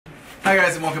Hi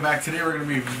guys and welcome back. Today we're going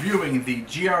to be reviewing the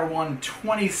GR1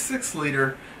 26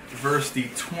 liter versus the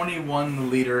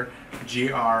 21 liter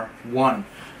GR1.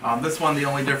 This one, the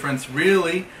only difference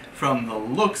really from the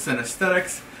looks and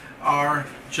aesthetics are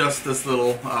just this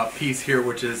little piece here,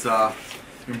 which is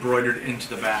embroidered into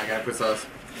the bag. It was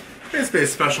basically a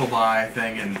special buy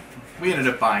thing and we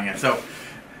ended up buying it. So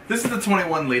this is the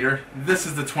 21 liter, this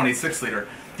is the 26 liter.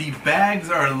 The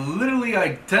bags are literally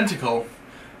identical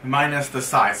minus the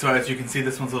size. So as you can see,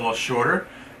 this one's a little shorter,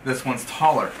 this one's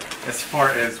taller. As far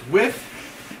as width,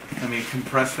 let me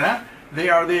compress that, they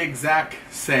are the exact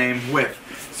same width.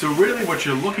 So really what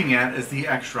you're looking at is the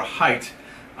extra height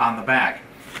on the bag.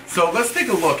 So let's take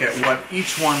a look at what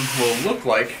each one will look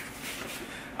like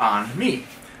on me.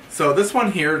 So this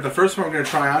one here, the first one we're going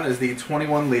to try on is the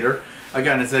 21 liter.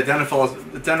 Again, it's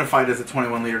identified as a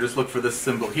 21 liter. Just look for this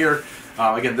symbol here.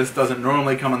 Again, this doesn't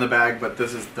normally come in the bag, but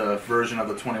this is the version of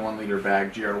the 21 liter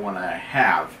bag GR1 I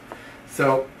have.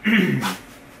 So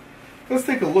let's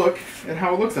take a look at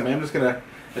how it looks on me. I'm just going to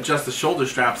adjust the shoulder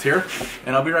straps here,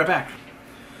 and I'll be right back.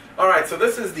 Alright, so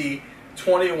this is the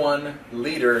 21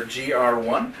 liter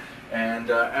GR1, and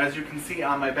as you can see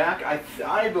on my back,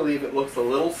 I believe it looks a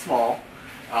little small.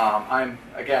 I'm,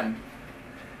 again,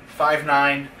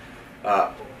 5'9",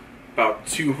 about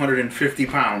 250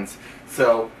 pounds,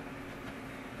 so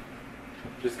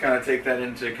just kind of take that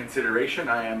into consideration.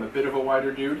 I am a bit of a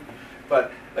wider dude,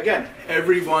 but again,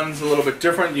 everyone's a little bit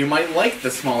different. You might like the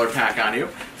smaller pack on you.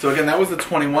 So again, that was the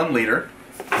 21 liter.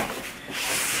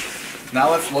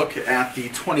 Now let's look at the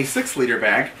 26 liter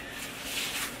bag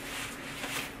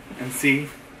and see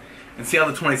how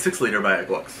the 26 liter bag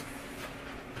looks.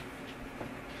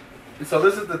 So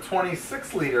this is the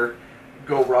 26 liter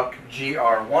GORUCK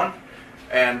GR1,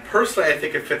 and personally I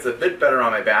think it fits a bit better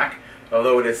on my back,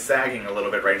 although it is sagging a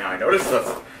little bit right now, I noticed. So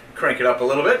let's crank it up a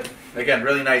little bit. Again,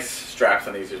 really nice straps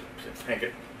on these, just make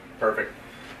it perfect.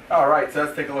 Alright, so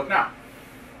let's take a look now.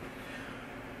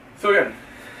 So again,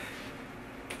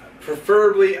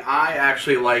 preferably I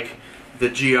actually like the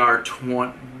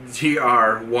GR1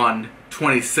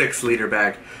 26 liter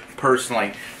bag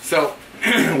personally. So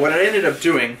what I ended up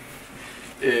doing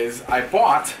is I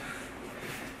bought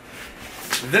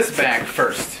this bag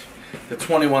first, the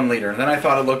 21 liter, and then I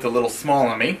thought it looked a little small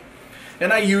on me,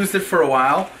 and I used it for a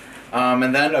while,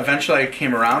 and then eventually I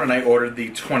came around and I ordered the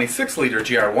 26 liter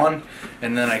GR1,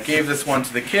 and then I gave this one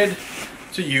to the kid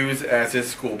to use as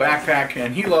his school backpack,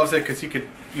 and he loves it because he could,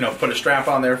 you know, put a strap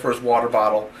on there for his water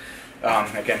bottle.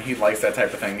 Again, he likes that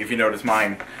type of thing. If you notice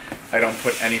mine, I don't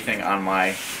put anything on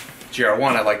my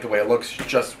GR1. I like the way it looks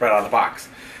just right out of the box.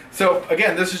 So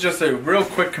again, this is just a real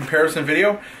quick comparison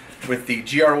video with the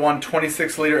GR1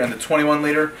 26 liter and the 21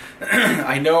 liter.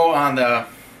 I know on the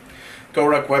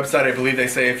GORUCK website, I believe they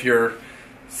say if you're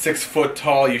 6 foot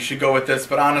tall, you should go with this,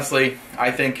 but honestly, I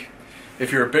think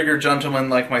if you're a bigger gentleman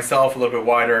like myself, a little bit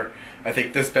wider, I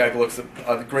think this bag looks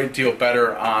a great deal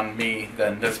better on me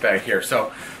than this bag here.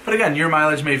 So, but again, your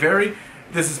mileage may vary.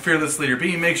 This is Fearless Leader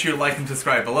B. Make sure you like and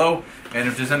subscribe below. And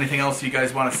if there's anything else you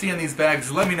guys want to see in these bags,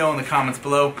 let me know in the comments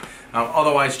below.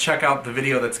 Otherwise, check out the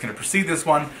video that's going to precede this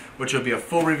one, which will be a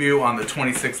full review on the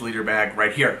 26 liter bag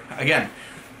right here. Again,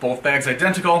 both bags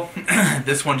identical.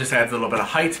 This one just adds a little bit of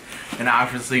height and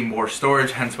obviously more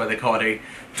storage, hence why they call it a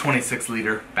 26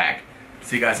 liter bag.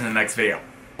 See you guys in the next video.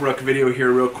 GORUCK video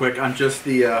here real quick on just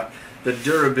the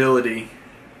durability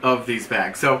of these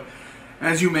bags. So,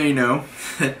 as you may know,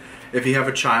 if you have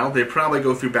a child, they probably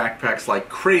go through backpacks like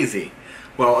crazy.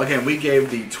 Well, again, we gave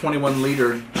the 21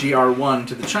 liter GR1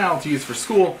 to the child to use for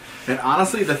school, and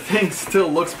honestly, the thing still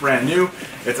looks brand new.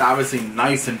 It's obviously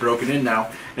nice and broken in now,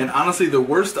 and honestly, the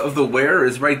worst of the wear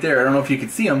is right there. I don't know if you can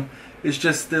see them. It's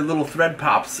just the little thread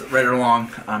pops right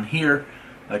along on here,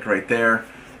 like right there,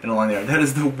 and along there. That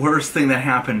is the worst thing that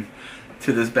happened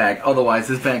to this bag. Otherwise,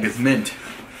 this bag is mint.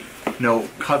 No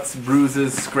cuts,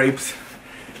 bruises, scrapes,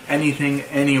 anything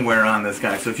anywhere on this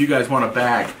guy. So if you guys want a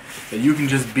bag that you can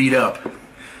just beat up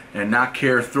and not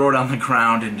care, throw it on the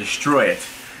ground and destroy it,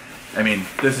 I mean,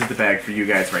 this is the bag for you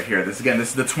guys right here. This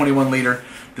is the 21 liter.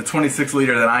 The 26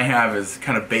 liter that I have is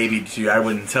kind of baby to you. I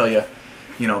wouldn't tell you,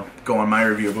 you know, go on my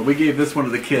review. But we gave this one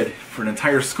to the kid for an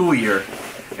entire school year.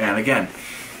 And again,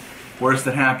 worst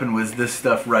that happened was this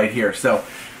stuff right here. So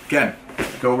again,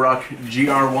 GORUCK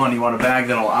GR1. You want a bag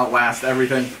that'll outlast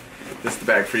everything? This is the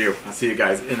bag for you. I'll see you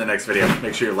guys in the next video.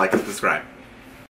 Make sure you like and subscribe.